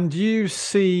 And you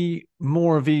see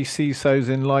more vCISOs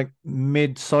in like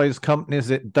mid-sized companies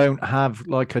that don't have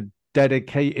like a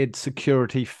dedicated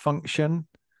security function?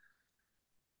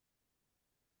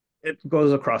 It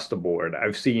goes across the board.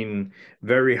 I've seen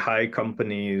very high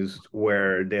companies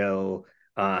where they'll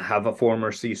have a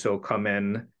former CISO come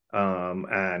in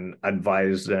and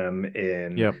advise them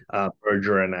in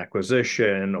merger and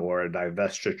acquisition or a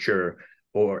divestiture,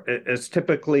 or it's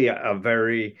typically a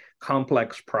very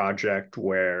complex project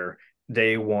where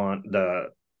they want the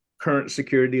current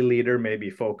security leader maybe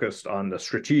focused on the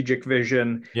strategic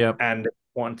vision and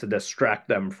want to distract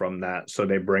them from that. So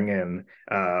they bring in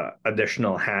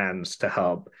additional hands to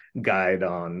help guide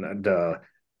on the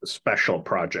special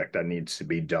project that needs to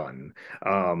be done.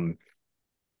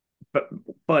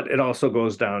 But it also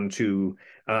goes down to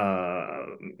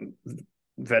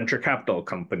venture capital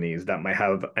companies that might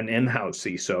have an in-house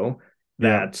CISO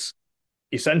that's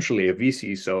essentially a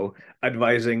vCISO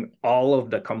advising all of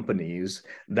the companies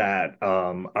that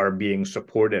are being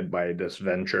supported by this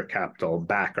venture capital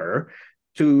backer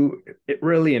to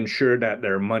really ensure that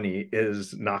their money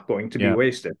is not going to be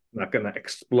wasted, not going to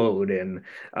explode in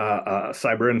a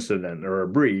cyber incident or a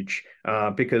breach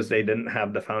because they didn't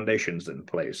have the foundations in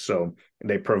place. So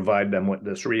they provide them with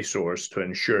this resource to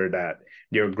ensure that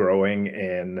you're growing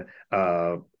in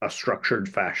a structured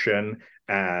fashion,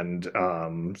 and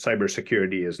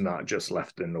cybersecurity is not just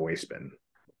left in the waste bin.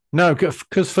 No,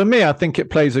 because for me, I think it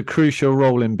plays a crucial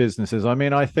role in businesses. I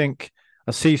mean, I think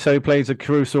a CISO plays a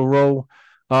crucial role.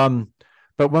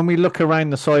 But when we look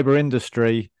around the cyber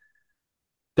industry,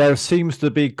 there seems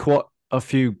to be quite a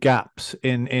few gaps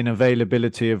in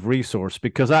availability of resource,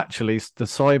 because actually the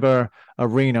cyber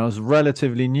arena is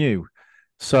relatively new.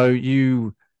 So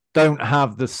you don't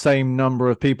have the same number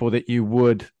of people that you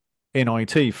would in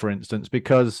IT, for instance,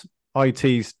 because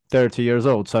IT's 30 years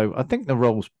old. So I think the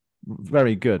role's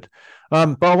very good.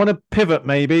 But I want to pivot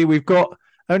maybe. We've got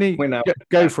only...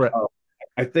 Go for it.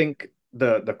 I think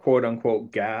the quote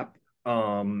unquote gap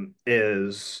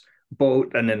is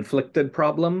both an inflicted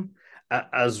problem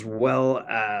as well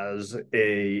as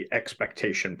a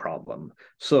expectation problem.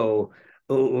 So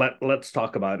let's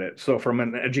talk about it. So from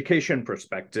an education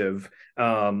perspective,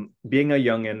 being a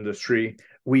young industry,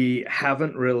 we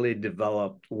haven't really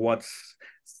developed what's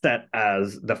set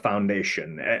as the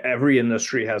foundation. Every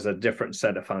industry has a different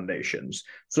set of foundations.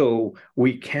 So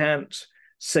we can't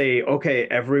say, okay,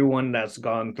 everyone that's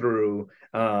gone through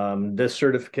this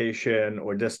certification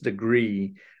or this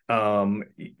degree,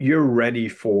 you're ready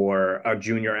for a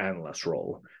junior analyst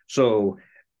role. So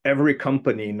every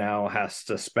company now has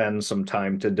to spend some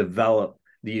time to develop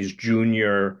these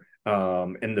junior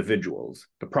individuals.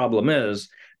 The problem is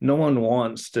no one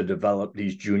wants to develop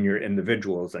these junior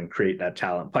individuals and create that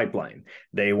talent pipeline.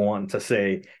 They want to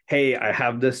say, hey, I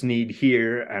have this need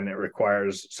here and it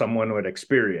requires someone with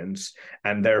experience,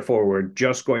 and therefore we're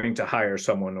just going to hire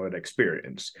someone with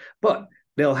experience. But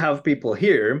they'll have people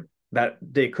here that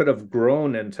they could have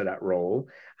grown into that role,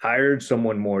 hired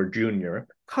someone more junior,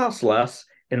 cost less,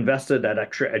 invested that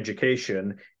extra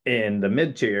education in the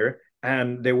mid-tier,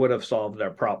 and they would have solved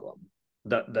their problem.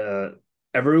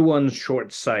 Everyone's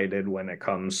short-sighted when it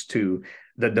comes to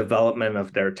the development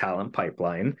of their talent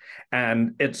pipeline.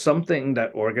 And it's something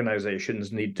that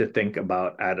organizations need to think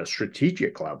about at a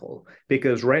strategic level,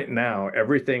 because right now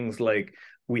everything's like,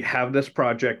 we have this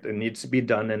project, it needs to be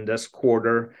done in this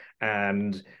quarter,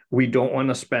 and we don't want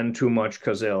to spend too much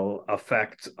because it'll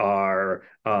affect our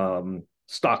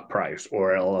stock price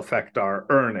or it'll affect our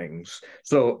earnings.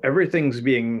 So everything's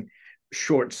being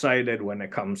short-sighted when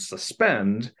it comes to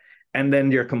spend, and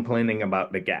then you're complaining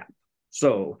about the gap.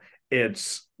 So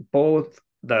it's both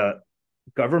the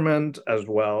government as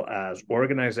well as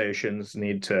organizations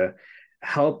need to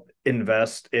help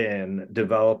invest in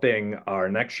developing our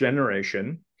next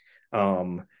generation,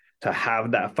 to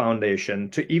have that foundation,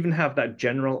 to even have that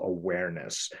general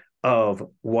awareness of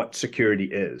what security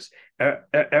is.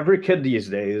 Every kid these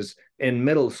days in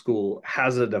middle school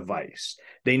has a device.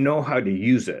 They know how to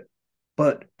use it,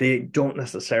 but they don't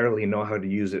necessarily know how to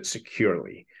use it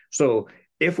securely. So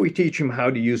if we teach them how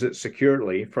to use it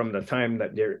securely from the time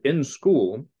that they're in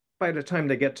school, by the time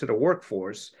they get to the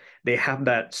workforce, they have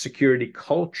that security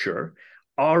culture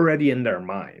already in their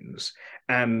minds.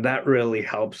 And that really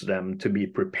helps them to be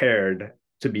prepared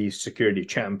to be security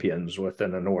champions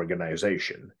within an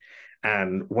organization.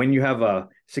 And when you have a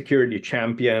security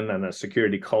champion and a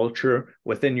security culture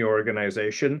within your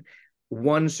organization,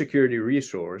 one security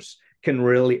resource can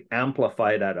really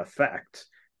amplify that effect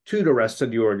to the rest of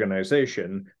the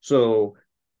organization. So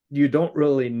you don't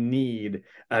really need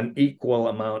an equal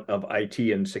amount of IT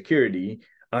and security.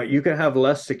 You can have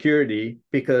less security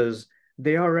because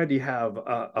they already have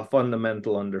a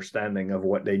fundamental understanding of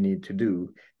what they need to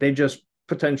do. They just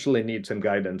potentially need some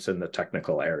guidance in the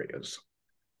technical areas.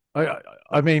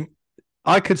 I mean,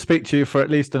 I could speak to you for at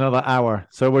least another hour.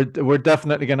 So we're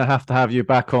definitely going to have you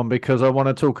back on, because I want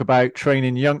to talk about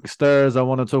training youngsters. I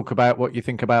want to talk about what you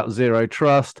think about zero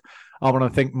trust. I want to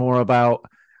think more about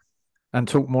and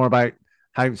talk more about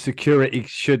how security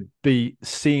should be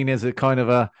seen as a kind of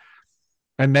a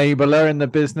enabler in the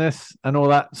business and all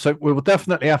that. So we will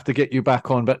definitely have to get you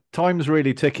back on, but time's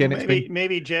really ticking. Well,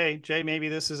 maybe Jay, maybe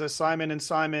this is a Simon and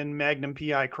Simon Magnum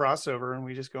PI crossover and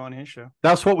we just go on his show.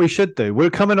 That's what we should do.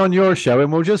 We're coming on your show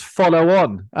and we'll just follow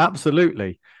on.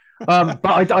 Absolutely. But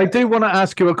I do want to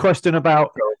ask you a question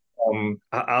about...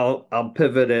 I'll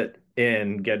pivot it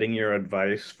in getting your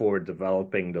advice for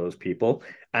developing those people,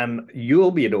 and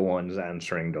you'll be the ones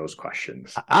answering those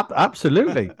questions.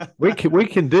 Absolutely. We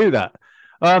can do that.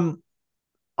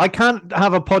 I can't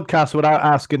have a podcast without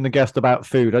asking the guest about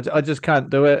food. I just can't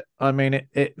do it. I mean,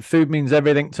 food means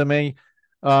everything to me.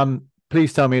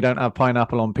 Please tell me you don't have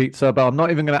pineapple on pizza, but I'm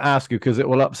not even going to ask you because it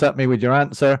will upset me with your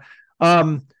answer.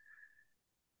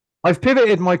 I've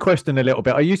pivoted my question a little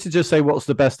bit. I used to just say, what's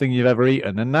the best thing you've ever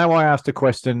eaten? And now I asked a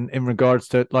question in regards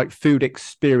to like food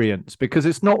experience, because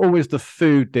it's not always the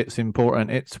food that's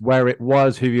important. It's where it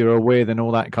was, who you were with, and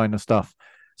all that kind of stuff.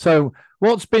 So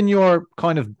what's been your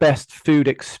kind of best food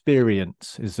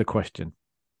experience is the question.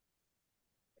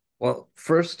 Well,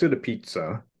 first to the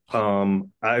pizza.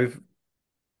 I've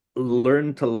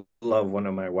learned to love one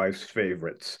of my wife's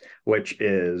favorites, which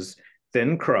is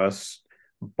thin crust,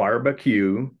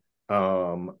 barbecue,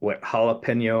 with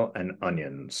jalapeno and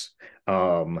onions.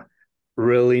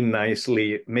 Really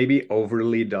nicely, maybe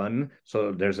overly done,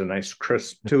 so there's a nice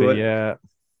crisp to it. Yeah.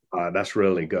 That's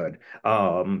really good.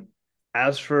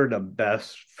 As for the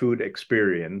best food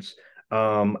experience,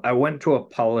 I went to a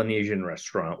Polynesian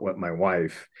restaurant with my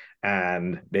wife,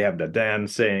 and they have the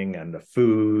dancing and the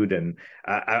food, and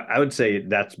I would say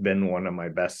that's been one of my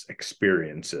best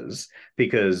experiences,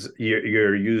 because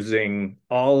you're using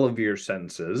all of your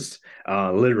senses,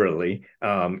 literally,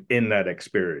 in that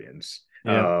experience.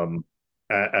 Yeah.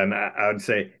 And I would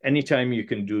say anytime you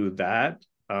can do that,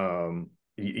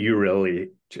 you really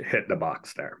hit the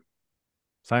box there.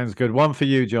 Sounds good. One for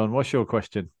you, John. What's your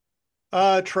question?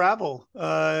 Travel.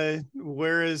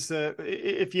 Where is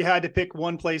if you had to pick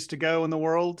one place to go in the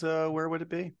world, where would it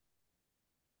be?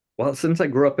 Well, since I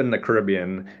grew up in the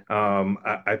Caribbean,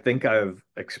 I think I've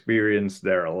experienced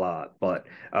there a lot. But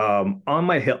on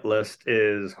my hit list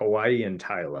is Hawaii and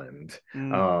Thailand.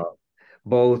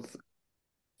 Both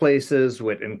places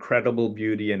with incredible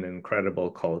beauty and incredible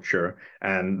culture.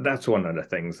 And that's one of the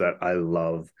things that I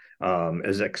love,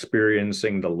 is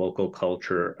experiencing the local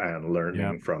culture and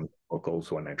learning from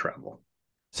locals when I travel.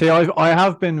 See, I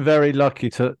have been very lucky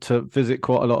to visit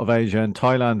quite a lot of Asia, and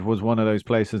Thailand was one of those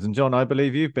places. And John, I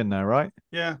believe you've been there, right?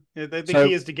 Yeah. The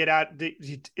key is to get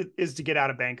out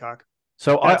of Bangkok.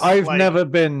 So I've never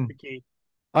been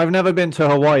to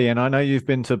Hawaii, and I know you've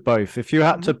been to both. If you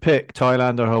had to pick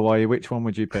Thailand or Hawaii, which one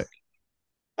would you pick?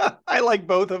 I like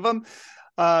both of them.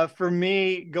 For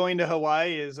me, going to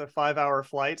Hawaii is a 5-hour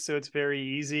flight, so it's very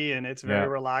easy and it's very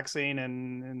relaxing.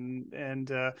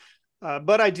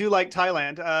 But I do like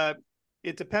Thailand.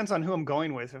 It depends on who I'm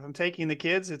going with. If I'm taking the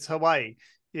kids, it's Hawaii.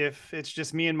 If it's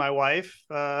just me and my wife,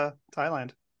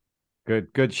 Thailand.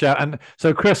 Good shout. And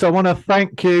so, Chris, I want to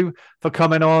thank you for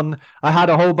coming on. I had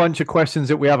a whole bunch of questions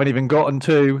that we haven't even gotten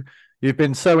to. You've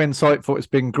been so insightful. It's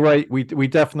been great. We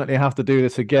definitely have to do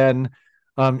this again.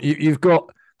 You've got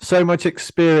so much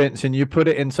experience and you put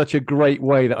it in such a great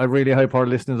way that I really hope our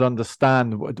listeners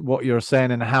understand what you're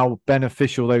saying and how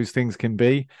beneficial those things can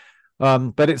be.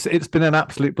 But it's been an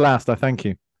absolute blast. I thank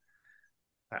you.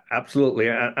 Absolutely.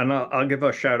 And I'll give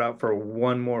a shout out for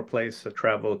one more place to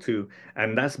travel to,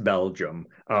 and that's Belgium.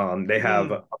 They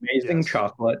have amazing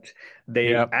chocolate.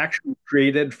 They actually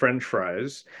created French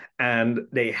fries, and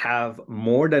they have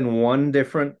more than one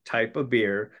different type of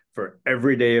beer for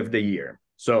every day of the year.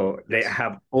 So they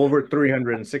have over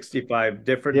 365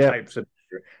 different types of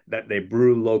beer that they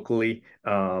brew locally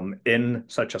in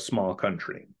such a small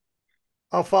country.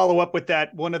 I'll follow up with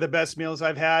that. One of the best meals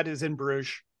I've had is in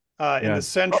Bruges. In the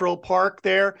Central Park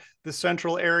there, the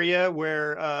central area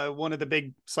where one of the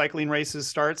big cycling races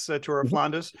starts, Tour of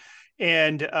Flanders,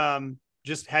 and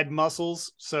just had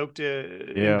mussels soaked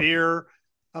in beer.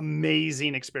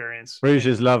 Amazing experience. Bruges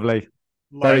is lovely.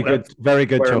 Very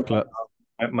good chocolate.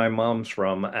 My mom's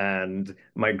from, and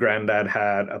my granddad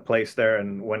had a place there.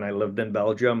 And when I lived in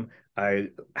Belgium, I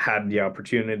had the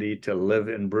opportunity to live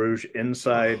in Bruges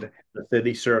inside the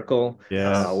city circle.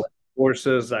 Yes.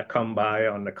 Horses that come by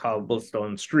on the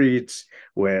cobblestone streets,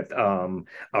 with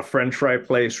a French fry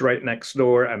place right next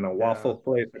door and a waffle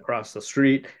place across the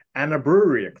street and a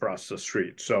brewery across the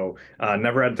street. So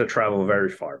never had to travel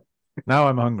very far. Now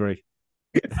I'm hungry.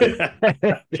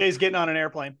 Jay's getting on an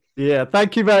airplane. Yeah,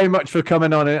 thank you very much for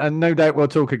coming on, and no doubt we'll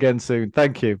talk again soon.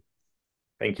 Thank you.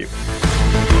 Thank you.